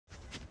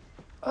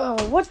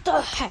Oh, what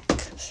the heck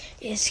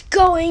is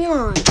going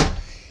on?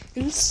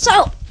 And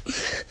so,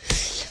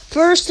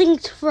 first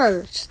things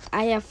first,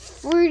 I have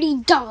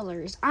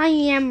 $30. I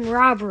am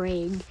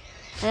robbering,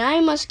 and I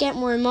must get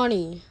more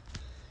money.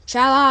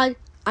 Shall I?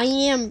 I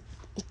am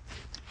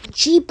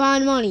cheap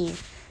on money.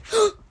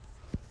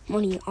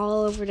 Money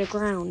all over the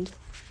ground.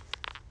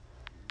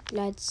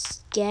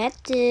 Let's get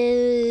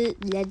it.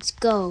 Let's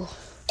go.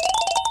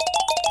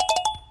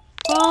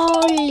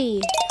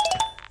 Holy.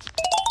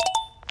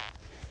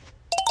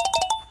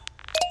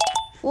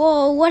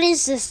 Whoa, what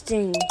is this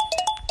thing?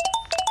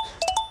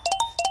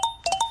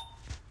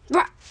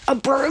 A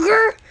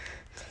burger?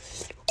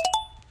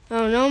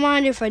 Oh, no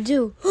mind if I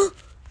do.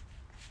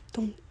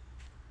 Don't.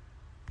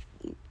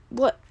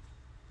 What?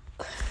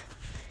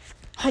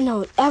 I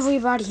know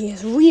everybody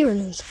is weird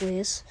in this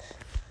place.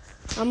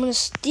 I'm gonna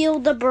steal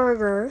the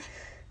burger.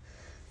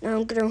 Now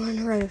I'm gonna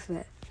run right with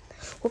it.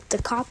 Hope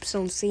the cops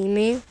don't see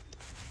me.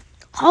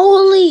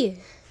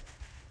 Holy!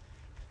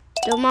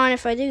 Don't mind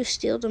if I do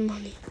steal the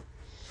money.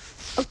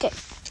 Okay,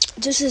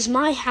 this is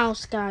my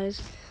house,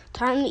 guys.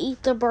 Time to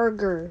eat the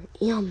burger.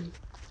 Yum.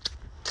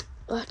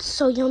 Oh, it's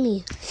so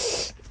yummy.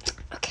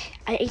 Okay,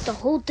 I ate the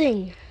whole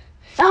thing.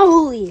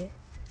 Holy!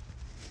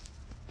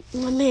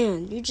 My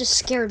man, you just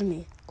scared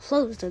me.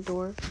 Close the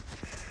door.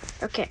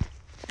 Okay,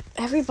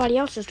 everybody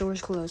else's door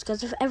is closed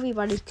because if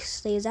everybody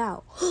stays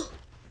out.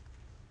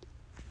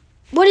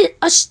 What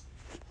is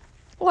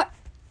what?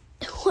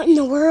 What in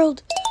the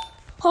world?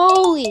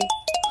 Holy!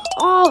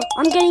 Oh,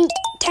 I'm getting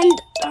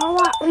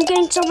I'm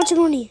getting so much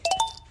money.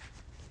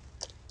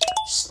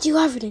 Steal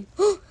everything.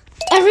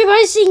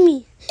 Everybody's seeing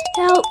me.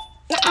 Help!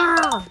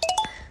 Ah!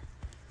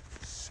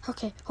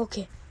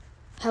 Okay.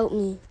 Help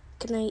me.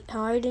 Can I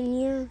hide in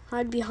here?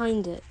 Hide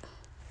behind it.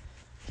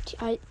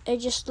 I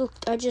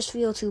just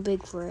feel too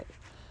big for it.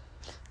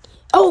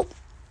 Oh!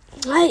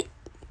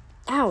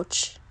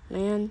 Ouch,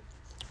 man.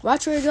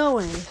 Watch where you're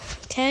going.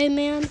 Okay,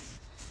 man?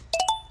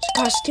 Just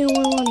gotta steal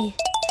more money.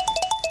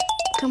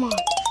 Come on.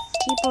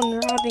 Keep on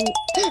robbing.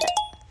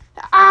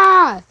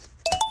 Ah!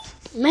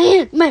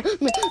 Man.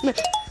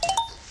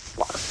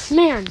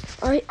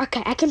 Alright,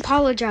 okay, I can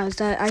apologize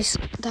that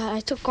I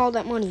took all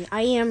that money.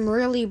 I am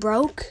really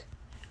broke.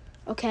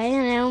 Okay,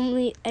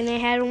 and I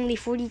had only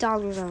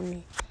 $40 on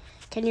me.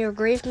 Can you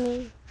agree with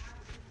me?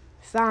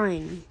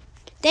 Fine.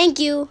 Thank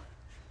you.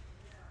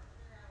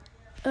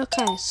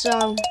 Okay,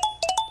 so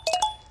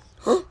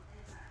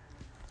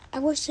I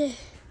was a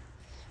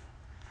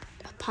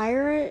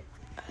pirate,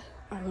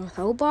 a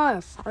robot,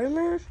 a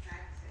farmer,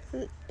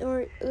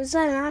 or was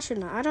that an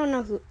astronaut? I don't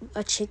know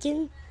a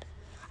chicken?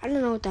 I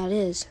don't know what that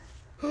is.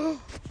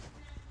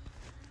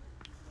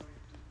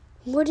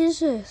 What is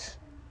this?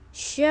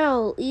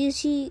 Shell,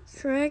 easy,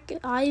 correct,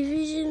 eye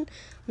vision,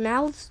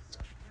 mouth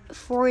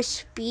for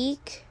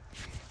speak,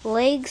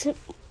 legs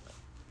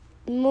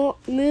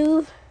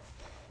move,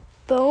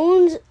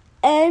 bones,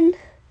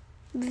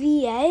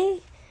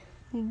 NVA,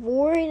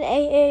 board,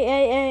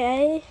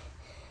 A.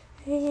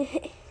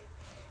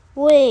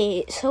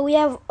 Wait, so we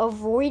have a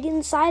void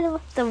inside of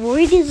us? The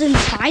void is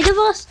inside of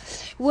us?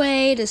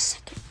 Wait a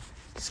second.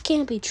 This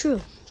can't be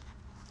true.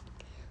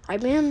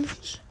 Right, man?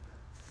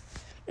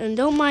 And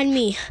don't mind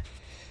me.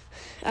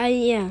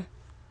 Yeah.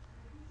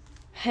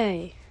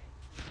 Hey.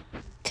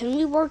 Can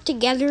we work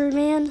together,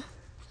 man?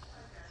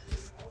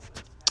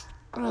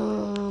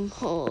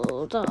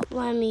 Hold up.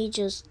 Let me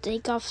just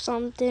take off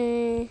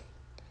something.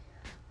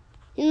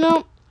 You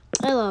know,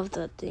 I love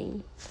that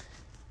thing.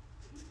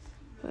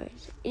 Right.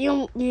 Do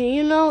you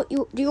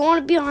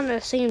want to be on the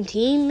same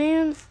team,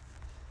 man?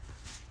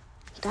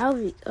 That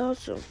would be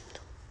awesome.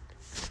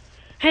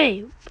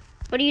 Hey,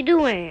 what are you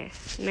doing,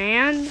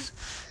 man?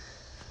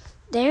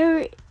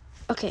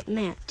 Okay,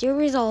 man, there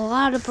is a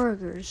lot of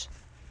burgers.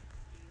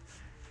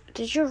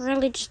 Did you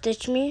really just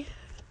ditch me?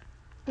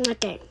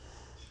 Okay.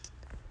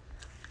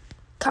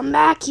 Come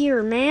back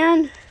here,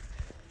 man.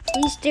 At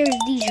least there's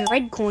these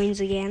red coins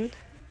again.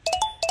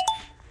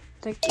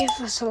 They give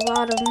us a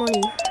lot of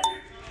money.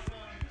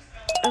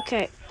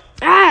 Okay.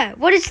 Ah,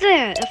 what is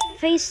that? A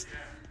face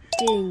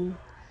thing.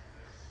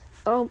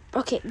 Oh,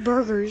 okay,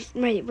 burgers.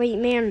 Wait,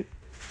 man.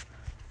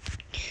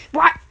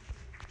 What?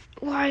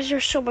 Why is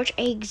there so much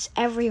eggs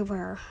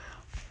everywhere?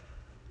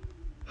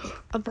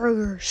 A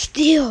burger.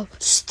 Steal.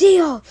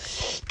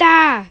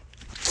 Ah,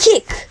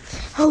 kick.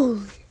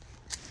 Holy.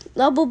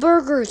 Double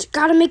burgers.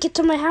 Gotta make it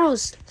to my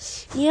house.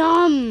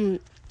 Yum.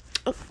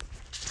 Oh.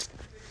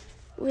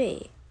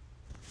 Wait.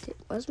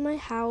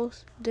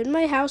 Did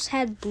my house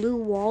had blue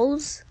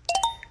walls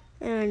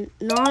and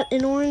not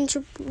an orange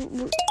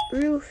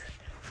roof?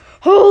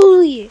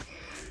 Holy!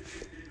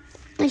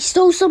 I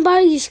stole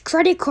somebody's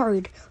credit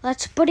card.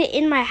 Let's put it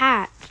in my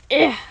hat.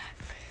 Ugh.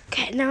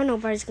 Okay, now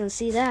nobody's gonna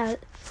see that.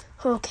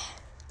 Okay.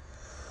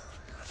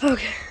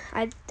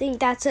 I think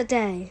that's a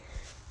day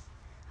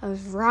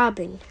of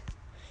robbing.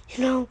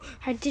 You know,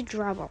 I did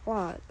rob a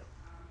lot.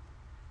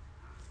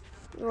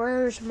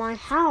 Where's my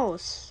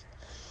house?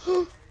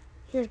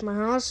 Here's my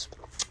house.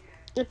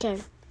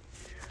 Okay.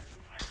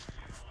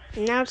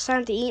 Now it's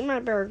time to eat my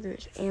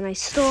burgers. And I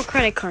stole a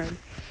credit card.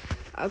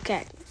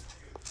 Okay.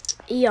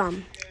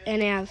 Yum.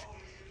 And I have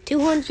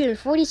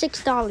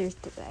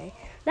 $246 today.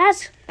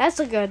 That's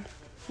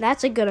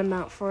a good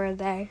amount for a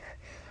day.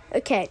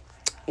 Okay.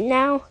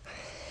 Now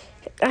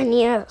I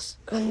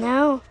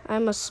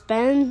must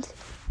spend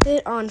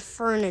it on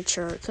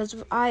furniture because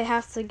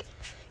I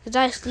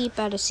sleep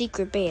at a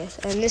secret base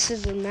and this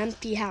is an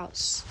empty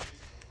house.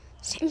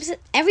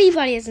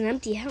 Everybody has an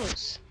empty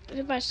house.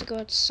 Everybody has to go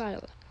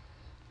outside.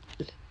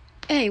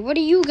 Hey, what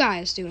are you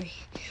guys doing?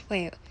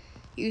 Wait,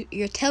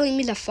 you're telling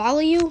me to follow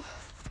you?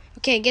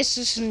 Okay, I guess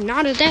this is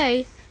not a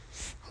day.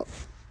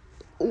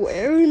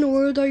 Where in the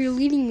world are you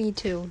leading me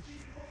to?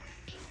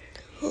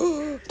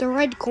 The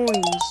red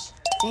coins.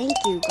 Thank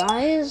you,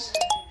 guys.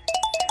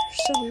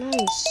 You're so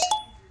nice.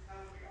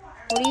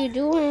 What are you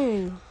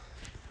doing?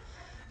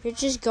 You're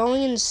just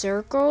going in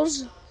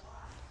circles?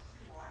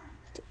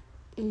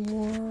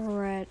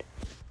 More red.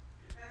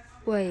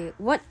 Wait,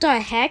 what the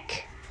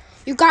heck?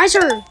 You guys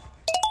are...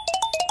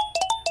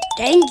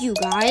 Thank you,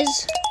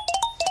 guys.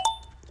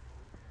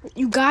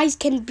 You guys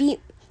can be...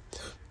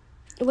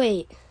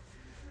 Wait.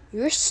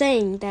 You're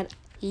saying that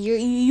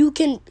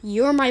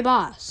you're my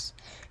boss.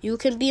 You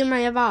can be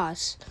my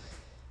boss.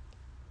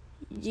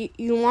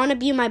 You want to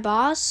be my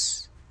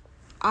boss?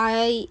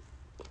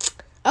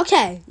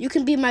 Okay, you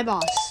can be my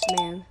boss,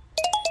 man.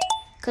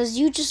 Because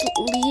you just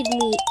lead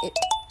me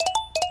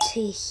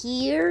to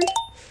here.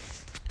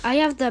 I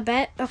have the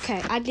bet.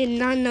 Okay, I did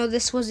not know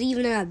this was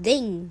even a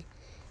thing.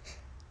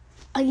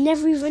 I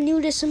never even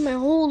knew this in my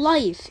whole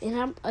life. And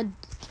I'm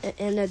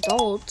an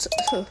adult.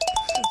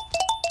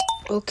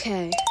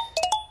 Okay.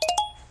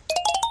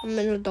 I'm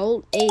an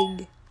adult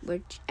egg,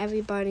 which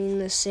everybody in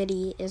the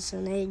city is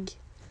an egg.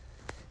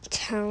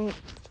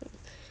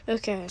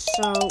 Okay,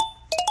 so...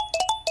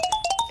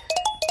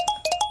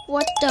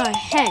 What the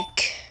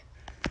heck?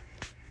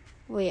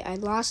 Wait, I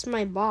lost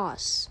my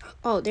boss.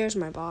 Oh, there's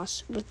my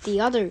boss. With the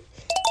other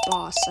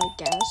boss, I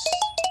guess.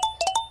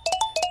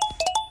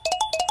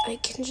 I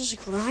can just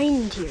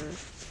grind here.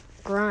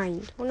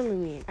 Grind. What do I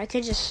mean? I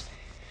could just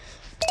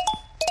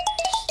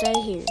stay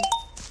here.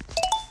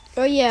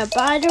 Oh yeah,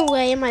 by the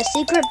way, my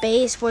secret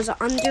base was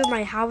under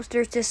my house.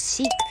 There's this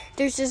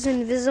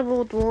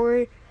invisible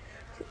door,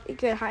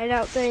 good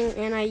hideout thing,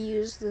 and I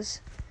used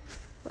this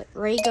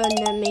ray gun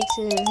that makes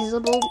it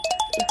invisible.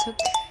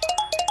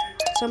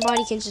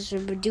 Somebody can just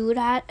do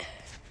that.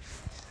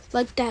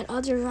 Like that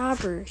other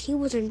robber, he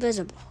was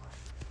invisible.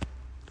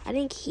 I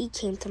think he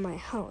came to my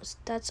house.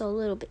 That's a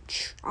little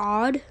bit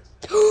odd.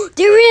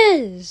 There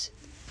is!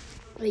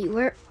 Wait,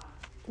 where?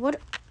 What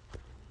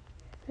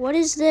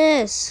is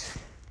this?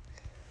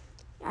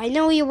 I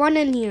know you run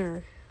in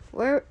here.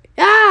 Where?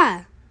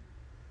 Ah!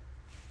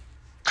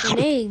 An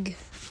egg.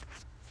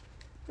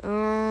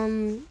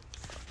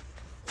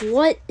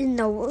 What in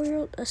the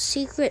world? A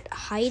secret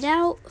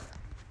hideout?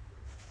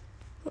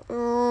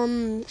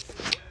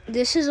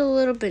 This is a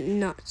little bit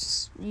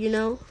nuts, you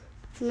know,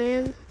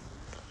 man?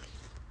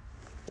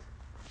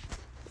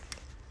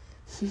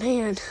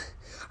 Man,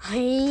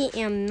 I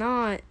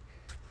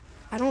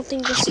don't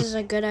think this is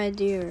a good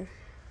idea.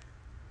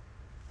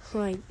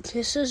 Like,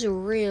 this is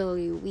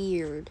really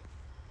weird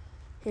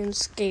and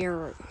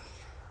scary.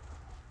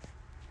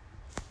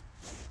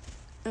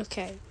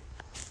 Okay.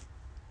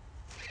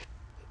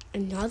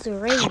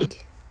 Another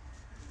egg.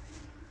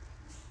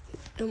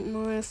 Don't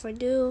mind if I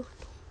do.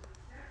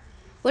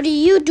 What are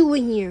you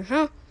doing here,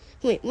 huh?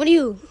 Wait, what are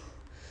you?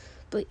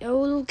 But I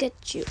will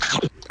get you.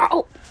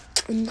 Oh,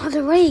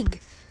 another egg.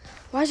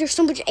 Why is there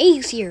so much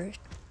eggs here?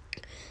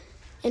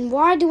 And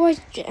why do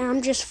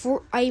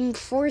I'm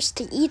forced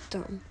to eat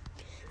them?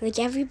 Like,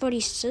 everybody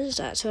says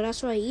that, so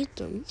that's why I eat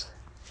them.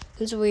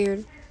 It's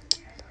weird.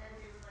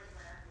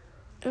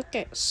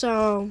 Okay,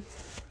 so...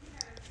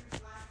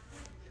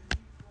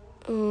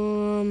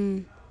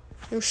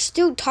 They're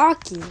still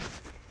talking.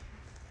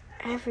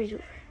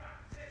 Everywhere.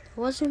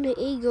 Wasn't an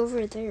egg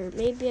over there.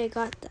 Maybe I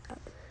got that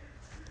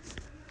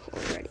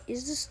already.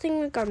 Is this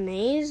thing like a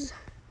maze?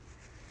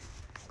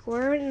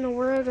 Where in the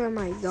world am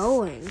I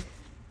going?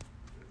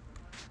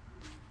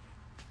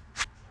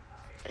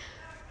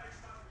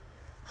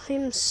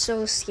 I'm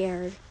so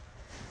scared.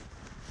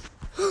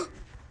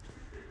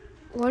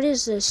 What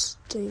is this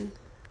thing?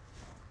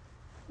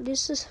 What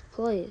is this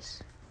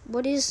place?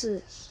 What is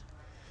this?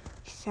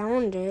 I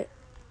found it.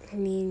 I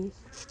mean,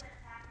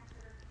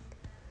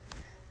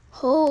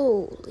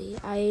 holy,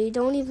 I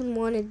don't even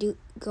want to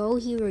go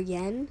here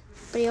again,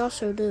 but I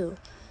also do.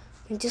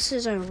 And this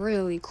is a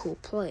really cool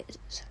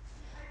place.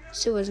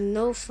 So there's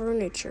no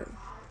furniture.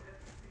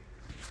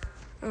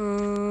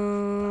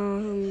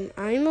 I'm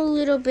a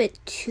little bit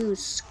too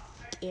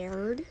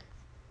scared.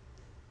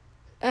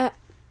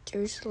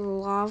 There's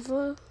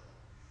lava.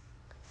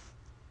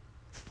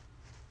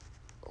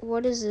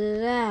 What is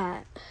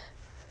that?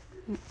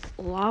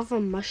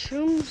 Lava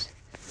mushrooms?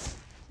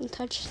 Don't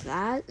touch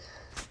that.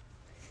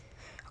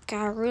 Okay,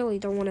 I really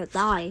don't want to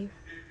die.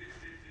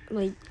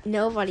 Like,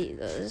 nobody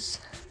does.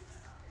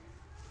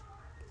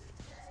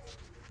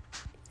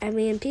 I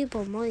mean,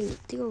 people might.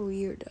 They're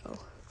weirdo.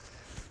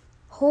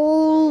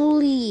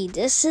 Holy,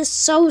 this is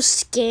so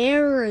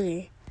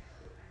scary.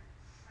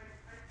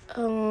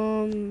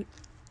 Yep,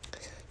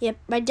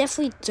 I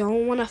definitely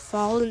don't want to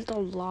fall into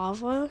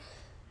lava.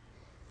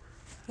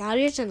 Now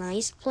there's a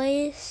nice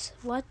place.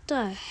 What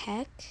the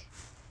heck?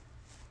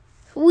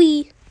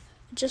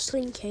 Just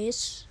in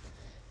case.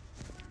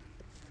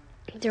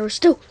 There was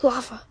still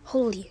lava.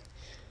 Holy.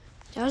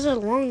 That was a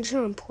long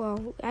jump.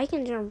 Well, I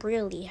can jump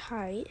really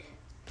high.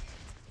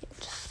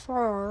 It's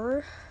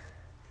far.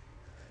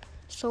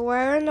 So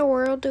where in the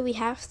world do we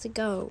have to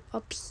go?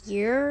 Up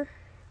here?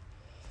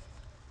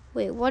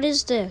 Wait, what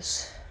is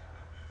this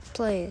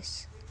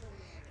place?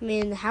 I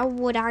mean, how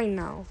would I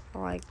know?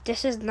 Like,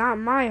 this is not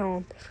my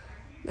home.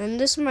 And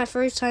this is my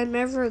first time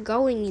ever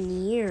going in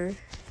here.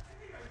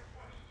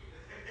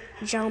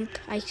 Jump.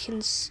 I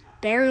can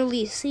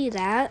barely see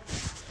that.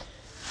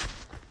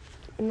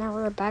 Now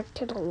we're back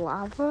to the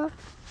lava.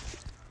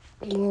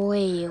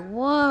 Wait,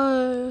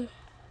 what?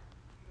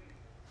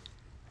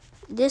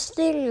 This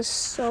thing is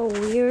so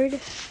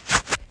weird.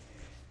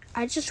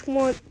 I just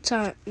want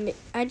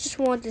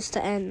this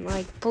to end,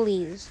 like,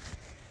 please.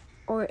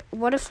 Or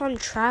what if I'm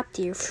trapped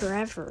here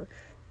forever?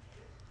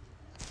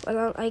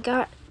 Well, I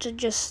got to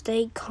just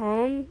stay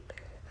calm.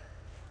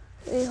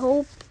 I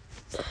hope.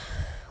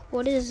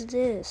 What is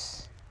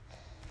this?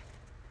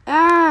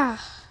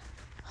 Ah!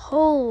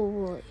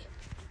 Holy.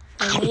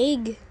 An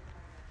egg?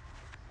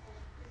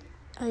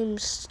 I'm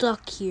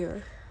stuck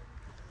here.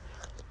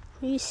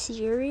 Are you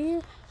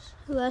serious?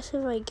 Unless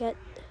if I get...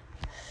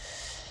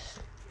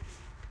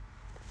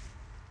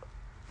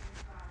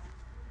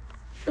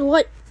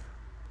 What?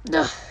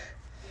 Ugh.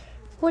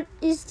 What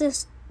is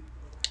this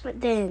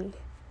thing?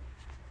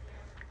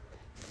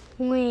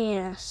 Wait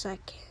a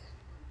second.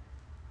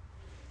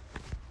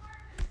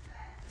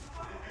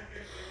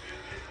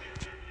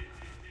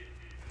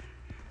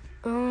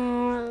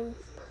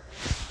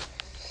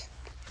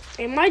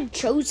 Am I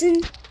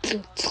chosen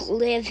to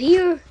live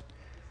here?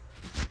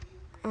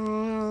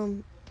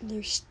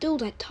 There's still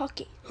that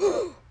talking.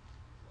 A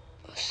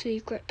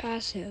secret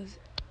passive.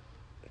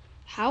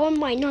 How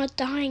am I not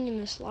dying in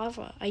this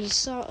lava? I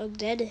saw a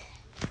dead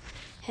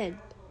head.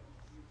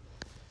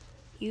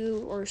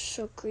 You are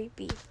so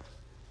creepy.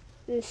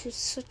 This is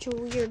such a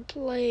weird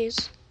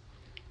place.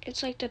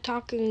 It's like the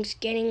talking's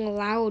getting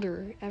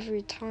louder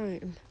every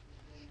time.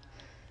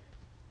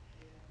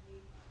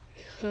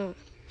 Huh.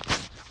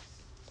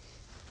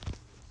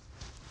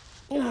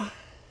 Ugh.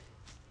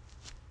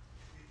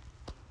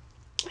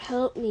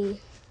 Help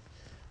me.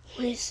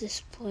 What is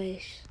this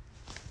place?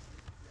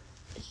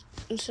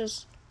 It's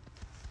just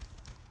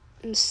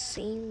the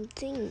same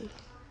thing.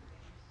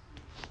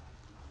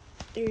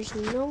 There's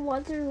no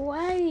other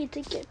way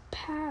to get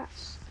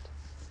past.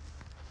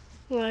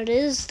 What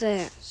is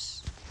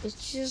this?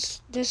 It's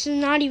just, this is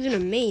not even a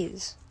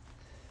maze.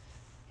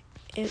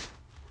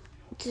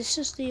 This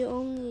is the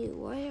only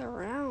way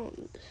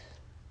around.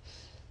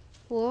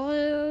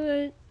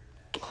 What?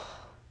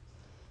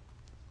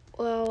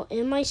 Well,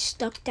 am I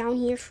stuck down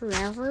here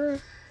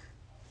forever?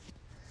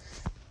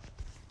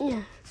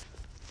 Yeah.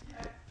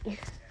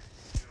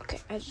 Okay,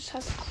 I just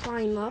have to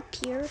climb up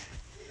here.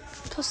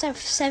 Plus I have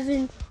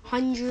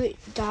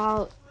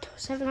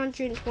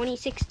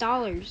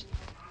 $726.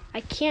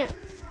 I can't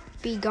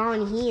be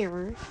gone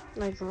here.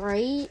 Like,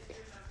 right?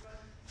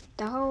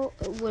 That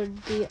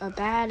would be a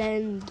bad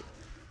end.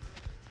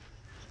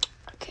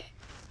 Okay.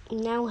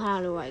 Now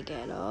how do I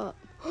get up?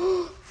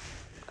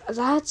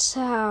 That's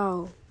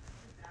how.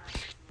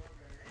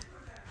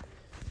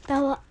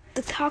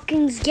 The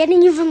talking's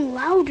getting even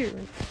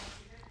louder.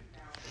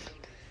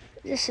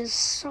 This is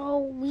so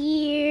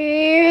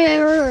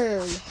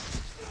weird.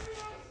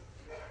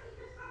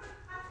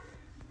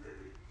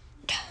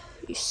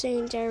 You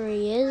saying there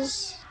he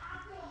is?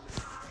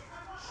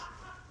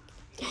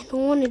 I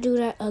don't want to do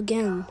that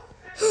again.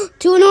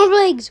 Two and more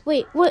legs.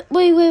 Wait.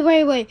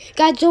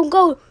 Guys, don't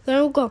go.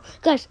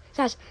 Guys,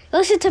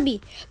 listen to me.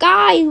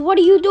 Guys, what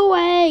are you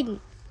doing?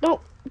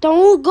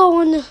 Don't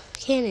go on the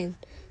cannon.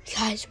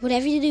 Guys,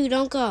 whatever you do,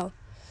 don't go.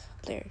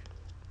 There.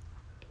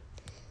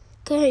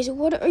 Guys,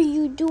 what are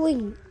you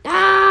doing?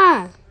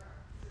 Ah!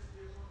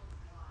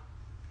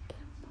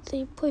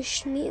 They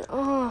pushed me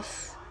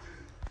off.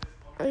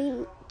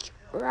 I'm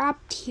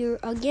trapped here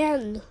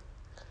again.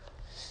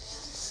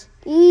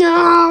 No!